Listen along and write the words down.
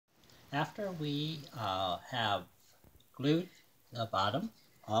After we have glued the bottom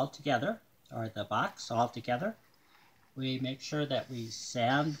all together, or the box all together, we make sure that we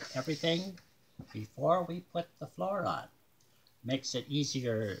sand everything before we put the floor on. Makes it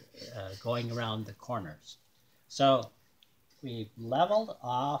easier going around the corners. So we've leveled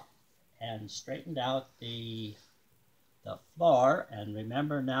off and straightened out the floor, and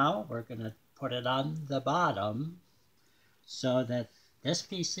remember now we're going to put it on the bottom so that this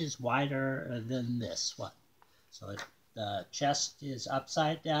piece is wider than this one. So the chest is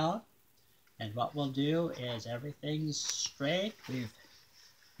upside down, and what we'll do is everything's straight. We've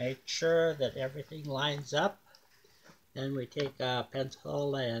made sure that everything lines up. Then we take a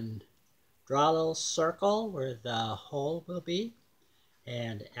pencil and draw a little circle where the hole will be,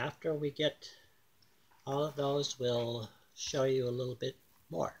 and after we get all of those, we'll show you a little bit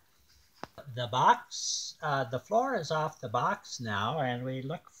more. The box, the floor is off the box now, and we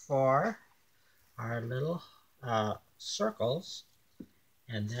look for our little circles,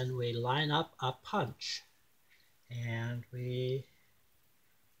 and then we line up a punch, and we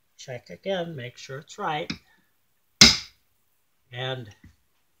check again, make sure it's right, and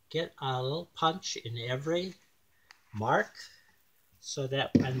get a little punch in every mark so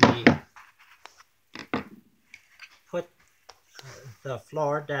that when we put the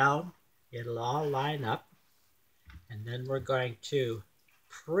floor down, it'll all line up. And then we're going to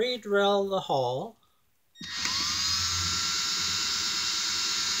pre-drill the hole.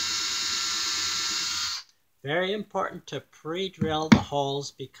 Very important to pre-drill the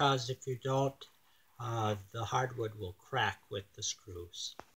holes, because if you don't, the hardwood will crack with the screws.